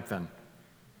thank him back then.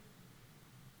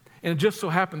 And it just so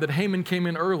happened that Haman came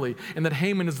in early, and that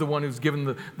Haman is the one who's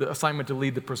given the assignment to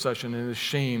lead the procession and is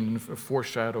shamed in a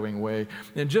foreshadowing way.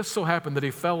 And it just so happened that he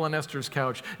fell on Esther's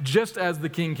couch just as the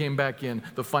king came back in,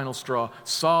 the final straw,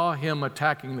 saw him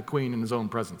attacking the queen in his own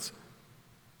presence.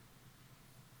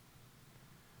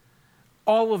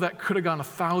 All of that could have gone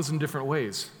 1,000 different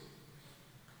ways,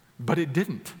 but it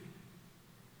didn't.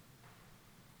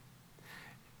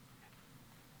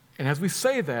 And as we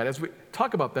say that, as we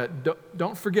talk about that,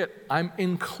 don't forget, I'm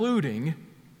including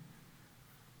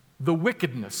the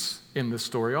wickedness in this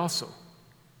story also.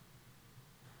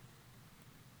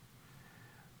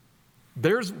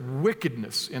 There's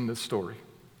wickedness in this story.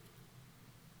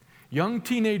 Young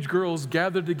teenage girls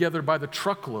gathered together by the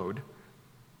truckload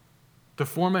to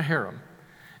form a harem.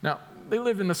 Now, they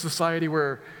lived in a society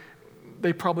where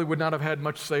they probably would not have had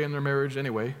much say in their marriage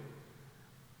anyway.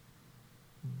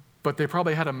 But they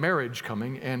probably had a marriage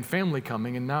coming and family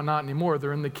coming, and now not anymore.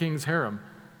 They're in the king's harem.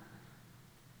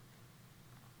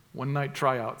 One-night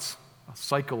tryouts, a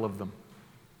cycle of them.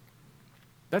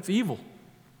 That's evil.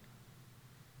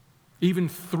 Even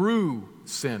through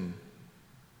sin,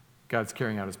 God's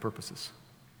carrying out his purposes.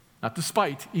 Not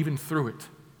despite, even through it.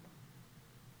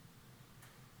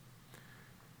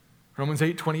 Romans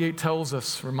 8:28 tells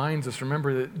us, reminds us,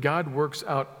 remember that God works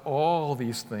out all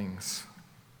these things,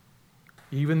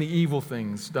 even the evil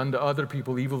things done to other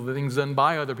people, evil things done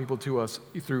by other people to us,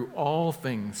 through all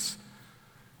things,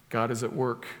 God is at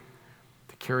work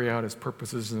to carry out his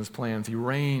purposes and his plans. He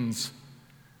reigns,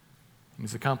 and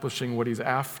he's accomplishing what he's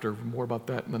after. More about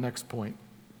that in the next point.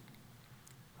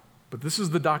 But this is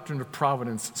the doctrine of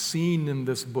providence seen in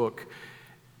this book,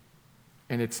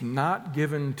 and it's not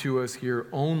given to us here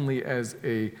only as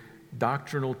a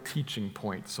doctrinal teaching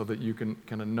point so that you can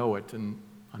kind of know it and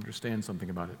understand something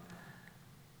about it.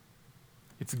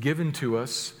 It's given to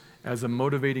us as a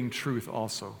motivating truth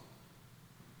also.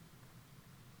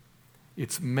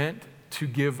 It's meant to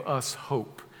give us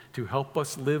hope, to help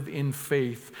us live in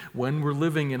faith when we're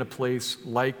living in a place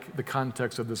like the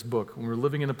context of this book, when we're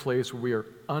living in a place where we are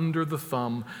under the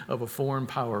thumb of a foreign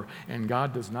power and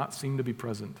God does not seem to be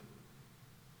present.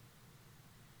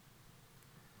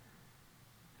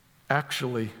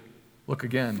 Actually, look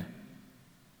again,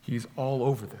 he's all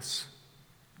over this.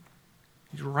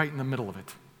 He's right in the middle of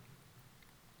it.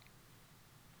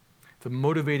 It's a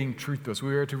motivating truth to us.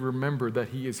 We are to remember that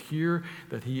he is here,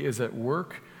 that he is at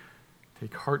work.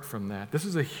 Take heart from that. This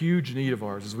is a huge need of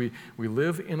ours as we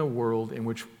live in a world in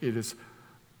which it is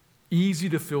easy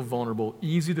to feel vulnerable,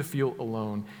 easy to feel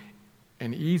alone,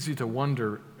 and easy to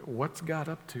wonder, what's God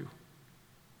up to?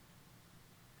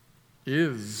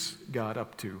 Is God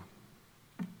up to?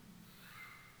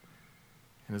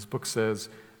 And his book says,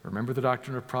 remember the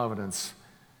doctrine of providence.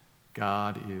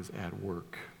 God is at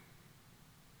work.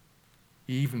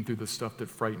 Even through the stuff that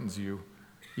frightens you,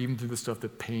 even through the stuff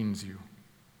that pains you.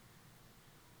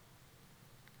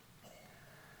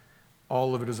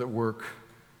 All of it is at work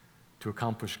to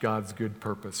accomplish God's good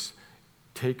purpose.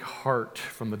 Take heart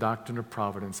from the doctrine of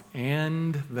providence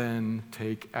and then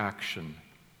take action.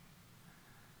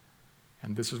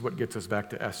 And this is what gets us back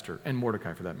to Esther and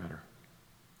Mordecai for that matter.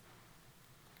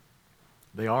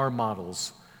 They are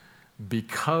models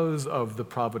because of the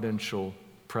providential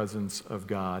presence of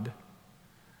God.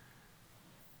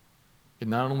 It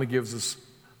not only gives us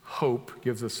hope,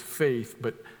 gives us faith,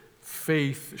 but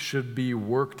faith should be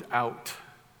worked out.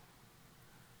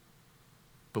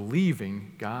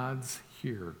 Believing God's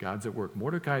here, God's at work.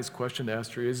 Mordecai's question to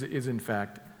Esther is in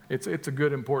fact, it's a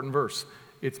good, important verse.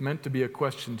 It's meant to be a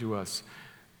question to us.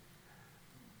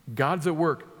 God's at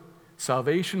work.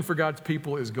 Salvation for God's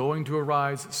people is going to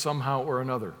arise somehow or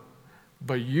another.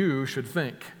 But you should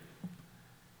think,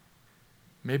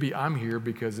 maybe I'm here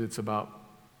because it's about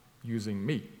using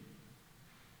me.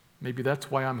 Maybe that's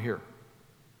why I'm here.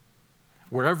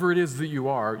 Wherever it is that you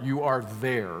are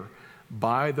there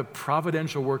by the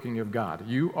providential working of God.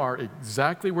 You are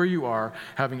exactly where you are,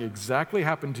 having exactly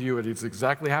happened to you, it is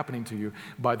exactly happening to you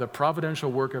by the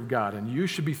providential work of God. And you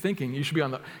should be thinking, you should be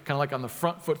on the kind of like on the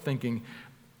front foot thinking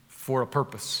for a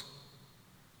purpose.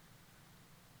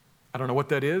 I don't know what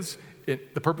that is.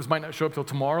 The purpose might not show up till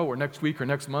tomorrow or next week or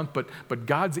next month, but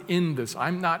God's in this.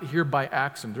 I'm not here by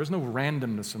accident. There's no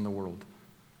randomness in the world.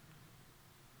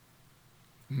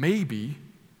 Maybe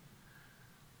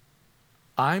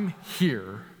I'm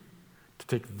here to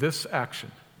take this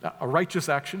action, a righteous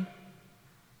action.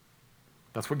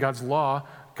 That's what God's law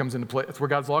comes into play. That's where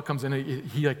God's law comes in.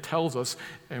 He tells us,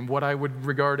 and what I would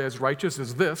regard as righteous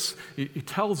is this. He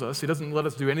tells us. He doesn't let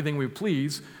us do anything we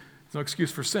please. There's no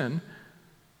excuse for sin.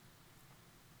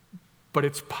 But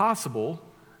it's possible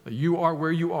that you are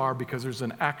where you are because there's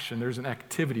an action, there's an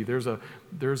activity, there's a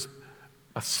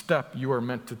step you are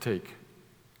meant to take.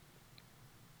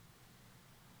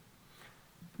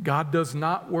 God does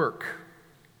not work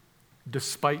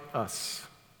despite us,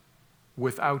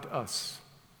 without us.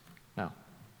 Now,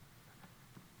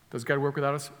 does God work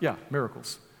without us? Yeah,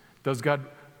 miracles. Does God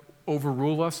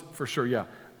overrule us? For sure, yeah.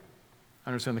 I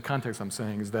understand the context I'm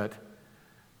saying is that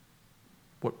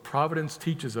what providence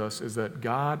teaches us is that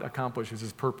God accomplishes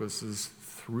his purposes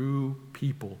through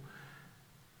people,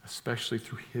 especially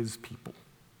through his people.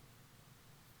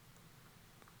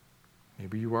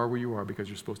 Maybe you are where you are because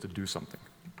you're supposed to do something.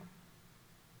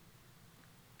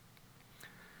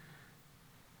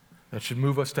 That should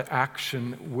move us to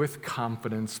action with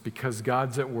confidence because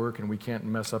God's at work and we can't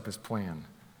mess up his plan.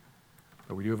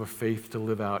 But we do have a faith to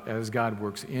live out as God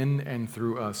works in and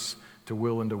through us to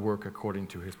will and to work according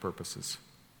to his purposes.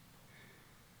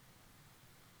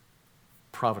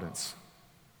 Providence.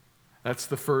 That's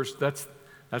the first, that's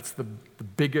the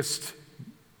biggest,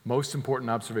 most important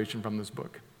observation from this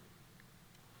book.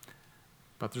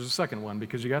 But there's a second one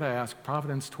because you got to ask,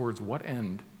 providence towards what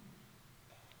end?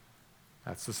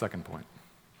 That's the second point.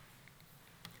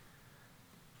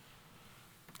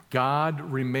 God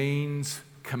remains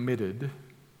committed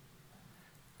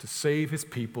to save his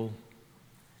people,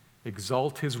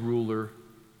 exalt his ruler,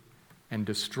 and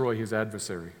destroy his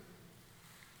adversary.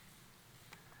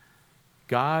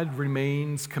 God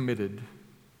remains committed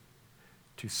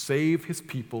to save his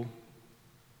people,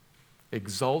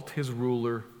 exalt his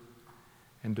ruler,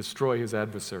 and destroy his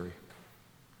adversary.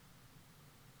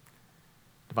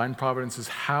 Divine providence is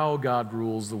how God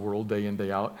rules the world day in,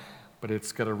 day out, but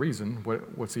it's got a reason.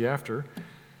 What's he after?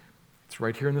 It's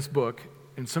right here in this book.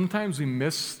 And sometimes we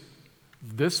miss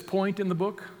this point in the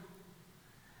book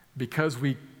because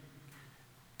we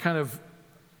kind of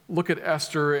look at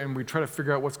Esther and we try to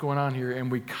figure out what's going on here, and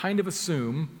we kind of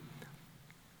assume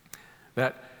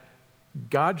that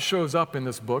God shows up in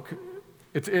this book.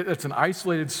 It's an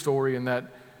isolated story in that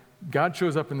God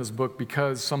shows up in this book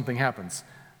because something happens.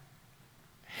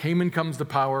 Haman comes to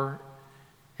power,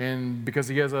 and because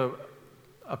he has a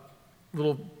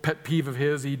little pet peeve of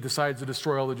his, he decides to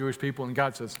destroy all the Jewish people, and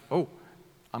God says, oh,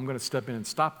 I'm going to step in and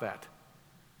stop that.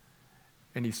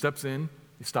 And he steps in,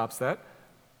 he stops that.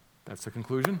 That's the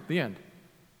conclusion, the end.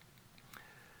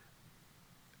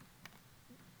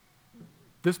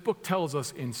 This book tells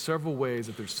us in several ways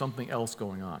that there's something else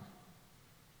going on.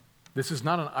 This is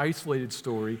not an isolated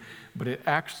story, but it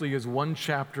actually is one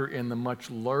chapter in the much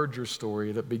larger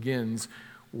story that begins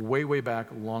way, way back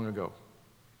long ago.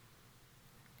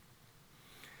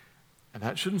 And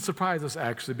that shouldn't surprise us,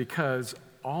 actually, because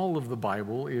all of the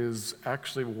Bible is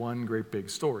actually one great big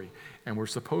story. And we're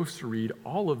supposed to read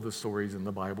all of the stories in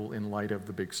the Bible in light of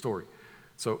the big story.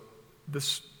 So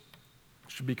this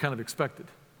should be kind of expected,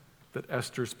 that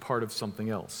Esther's part of something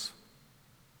else.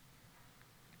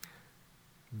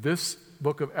 This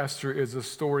book of Esther is a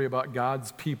story about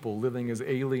God's people living as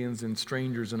aliens and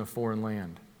strangers in a foreign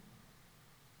land.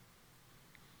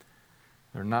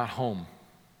 They're not home.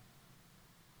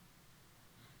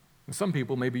 And some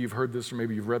people, maybe you've heard this or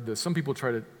maybe you've read this, some people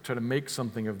try to make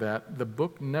something of that. The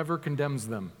book never condemns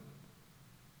them.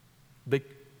 They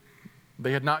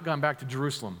had not gone back to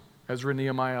Jerusalem. Ezra and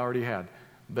Nehemiah already had.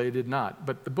 They did not.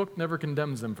 But the book never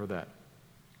condemns them for that.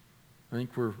 I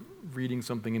think we're reading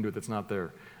something into it that's not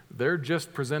there. They're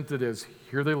just presented as,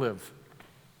 here they live.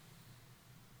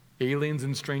 Aliens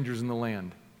and strangers in the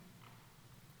land.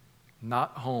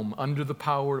 Not home, under the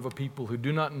power of a people who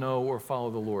do not know or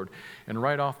follow the Lord. And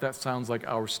right off, that sounds like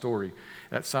our story.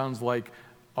 That sounds like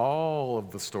all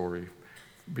of the story.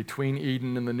 Between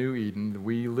Eden and the new Eden,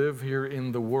 we live here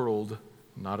in the world,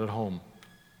 not at home.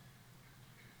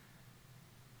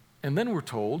 And then we're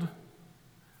told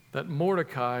that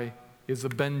Mordecai is a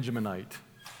Benjaminite,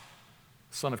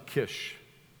 son of Kish,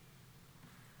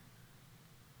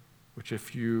 which,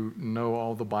 if you know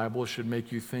all the Bible, should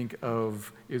make you think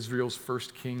of Israel's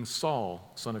first king,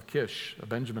 Saul, son of Kish, a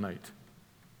Benjaminite,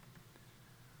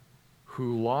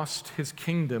 who lost his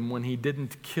kingdom when he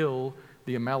didn't kill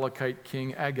the Amalekite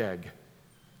king Agag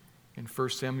in 1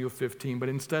 Samuel 15, but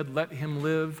instead let him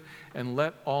live and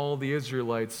let all the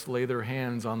Israelites lay their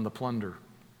hands on the plunder.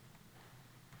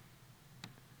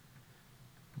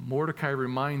 Mordecai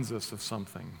reminds us of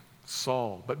something,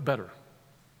 Saul, but better.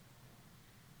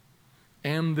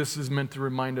 And this is meant to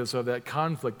remind us of that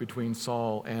conflict between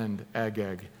Saul and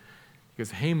Agag.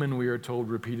 Because Haman, we are told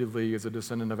repeatedly, is a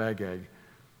descendant of Agag.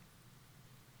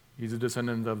 He's a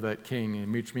descendant of that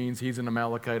king, which means he's an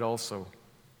Amalekite also.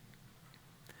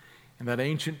 And that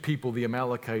ancient people, the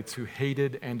Amalekites, who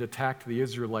hated and attacked the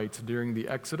Israelites during the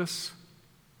Exodus.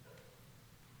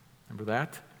 Remember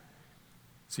that?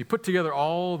 So you put together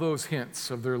all those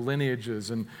hints of their lineages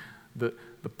and the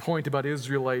point about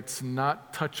Israelites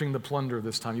not touching the plunder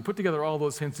this time. You put together all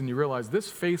those hints and you realize this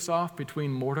face-off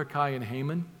between Mordecai and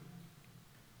Haman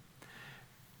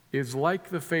is like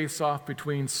the face-off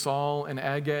between Saul and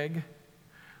Agag,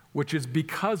 which is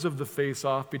because of the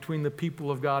face-off between the people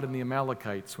of God and the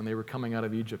Amalekites when they were coming out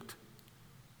of Egypt.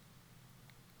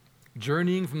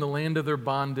 Journeying from the land of their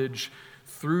bondage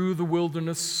through the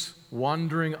wilderness,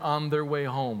 wandering on their way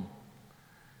home,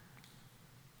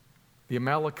 the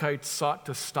Amalekites sought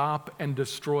to stop and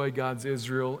destroy God's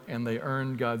Israel, and they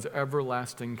earned God's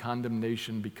everlasting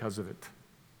condemnation because of it.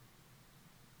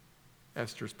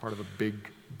 Esther's part of a big,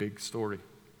 big story.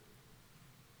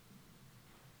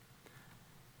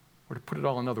 Or to put it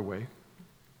all another way,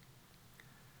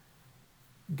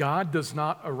 God does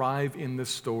not arrive in this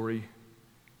story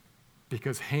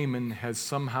because Haman has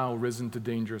somehow risen to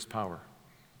dangerous power.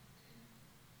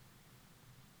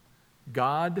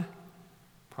 God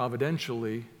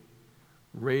providentially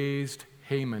raised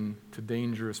Haman to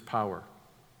dangerous power.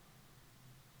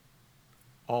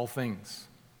 All things.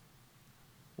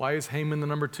 Why is Haman the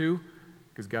number 2?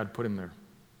 Because God put him there.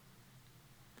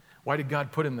 Why did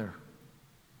God put him there?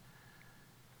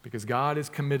 Because God is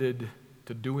committed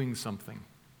to doing something.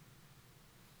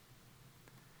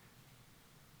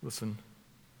 Listen,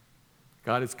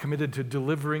 God is committed to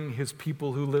delivering his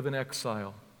people who live in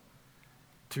exile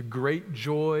to great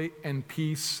joy and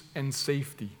peace and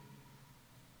safety,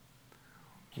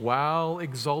 while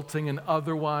exalting an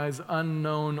otherwise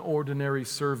unknown ordinary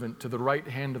servant to the right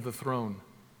hand of the throne,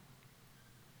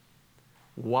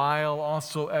 while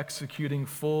also executing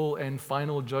full and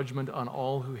final judgment on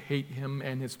all who hate him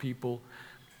and his people,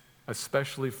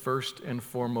 especially first and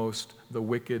foremost the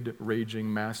wicked,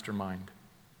 raging mastermind.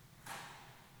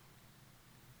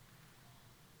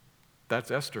 That's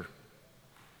Esther.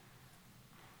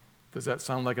 Does that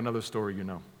sound like another story you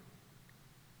know?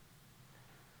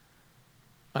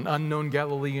 An unknown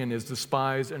Galilean is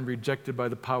despised and rejected by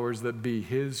the powers that be.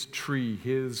 His tree,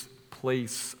 his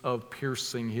place of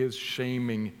piercing, his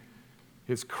shaming,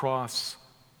 his cross,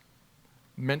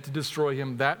 meant to destroy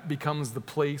him, that becomes the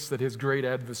place that his great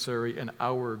adversary and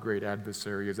our great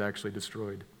adversary is actually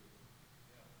destroyed.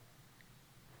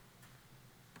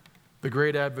 The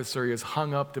great adversary is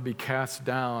hung up to be cast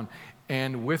down,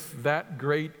 and with that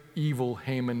great evil,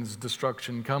 Haman's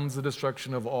destruction, comes the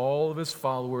destruction of all of his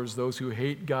followers, those who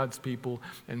hate God's people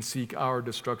and seek our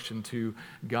destruction too.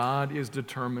 God is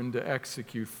determined to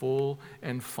execute full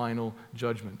and final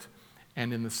judgment,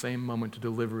 and in the same moment to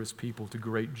deliver his people to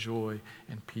great joy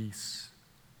and peace.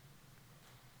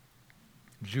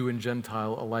 Jew and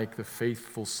Gentile alike, the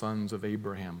faithful sons of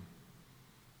Abraham.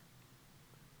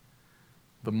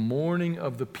 The mourning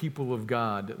of the people of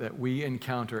God that we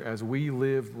encounter as we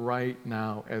live right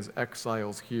now as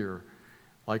exiles here,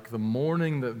 like the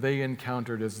mourning that they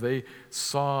encountered as they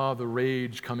saw the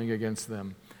rage coming against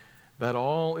them, that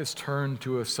all is turned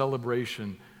to a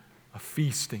celebration, a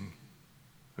feasting,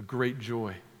 a great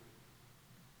joy,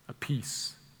 a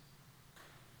peace.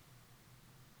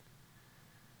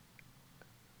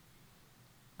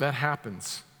 That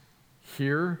happens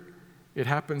here. It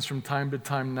happens from time to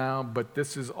time now, but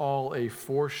this is all a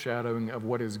foreshadowing of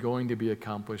what is going to be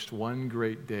accomplished one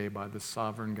great day by the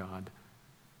sovereign God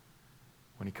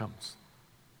when he comes.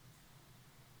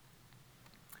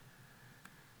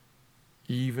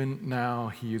 Even now,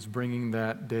 he is bringing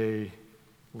that day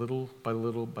little by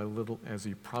little by little as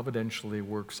he providentially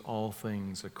works all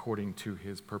things according to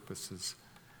his purposes.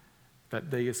 That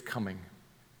day is coming.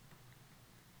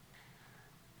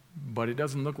 But it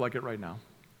doesn't look like it right now,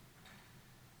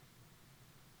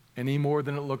 any more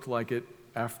than it looked like it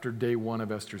after day 1 of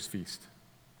Esther's feast.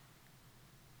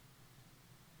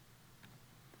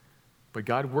 But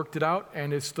God worked it out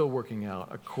and is still working out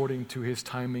according to his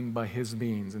timing by his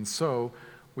means. And so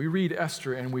we read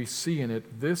Esther and we see in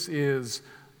it, this is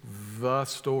the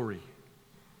story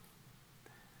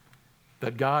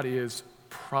that God is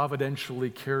providentially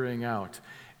carrying out.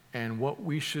 And what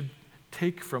we should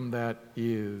take from that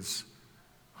is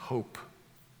hope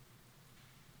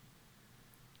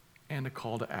and a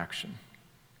call to action.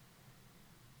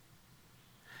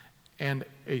 And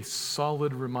a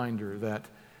solid reminder that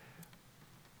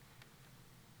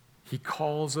he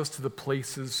calls us to the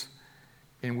places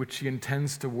in which he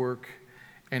intends to work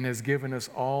and has given us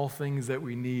all things that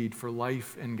we need for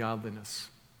life and godliness.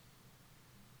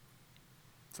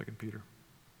 2 Peter.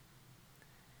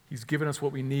 He's given us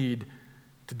what we need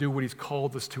to do what he's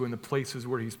called us to in the places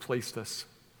where he's placed us.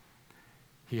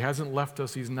 He hasn't left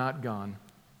us. He's not gone.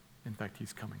 In fact,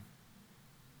 he's coming.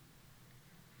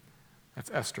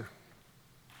 That's Esther.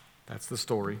 That's the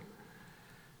story.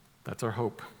 That's our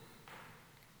hope.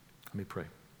 Let me pray.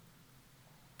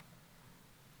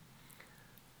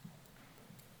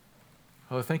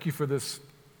 Oh, thank you for this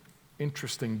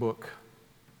interesting book.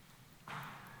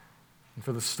 and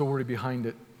for the story behind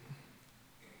it.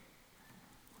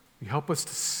 You help us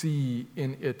to see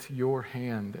in it your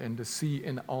hand and to see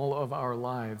in all of our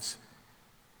lives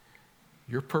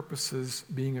your purposes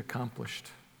being accomplished.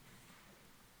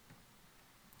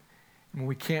 And when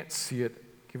we can't see it,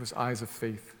 give us eyes of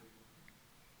faith.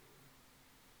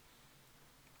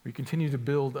 We continue to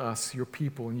build us, your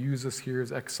people, and use us here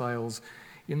as exiles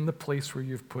in the place where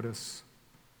you've put us.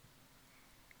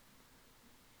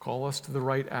 Call us to the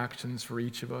right actions for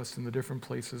each of us in the different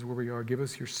places where we are. Give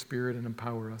us your Spirit and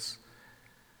empower us.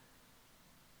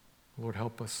 Lord,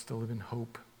 help us to live in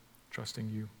hope, trusting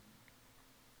you.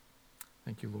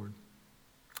 Thank you, Lord.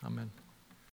 Amen.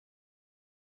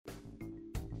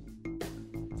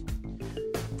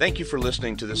 Thank you for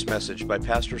listening to this message by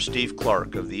Pastor Steve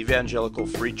Clark of the Evangelical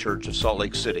Free Church of Salt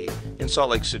Lake City in Salt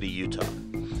Lake City, Utah.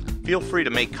 Feel free to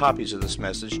make copies of this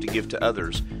message to give to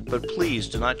others, but please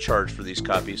do not charge for these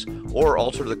copies or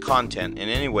alter the content in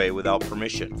any way without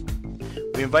permission.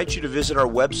 We invite you to visit our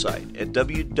website at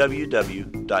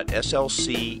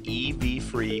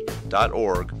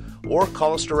www.slcevfree.org or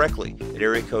call us directly at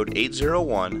area code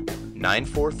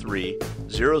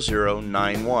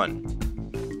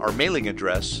 801-943-0091. Our mailing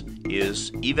address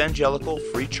is Evangelical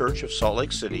Free Church of Salt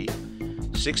Lake City,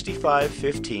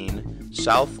 6515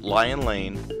 South Lion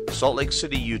Lane, Salt Lake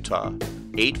City, Utah,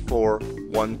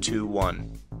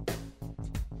 84121.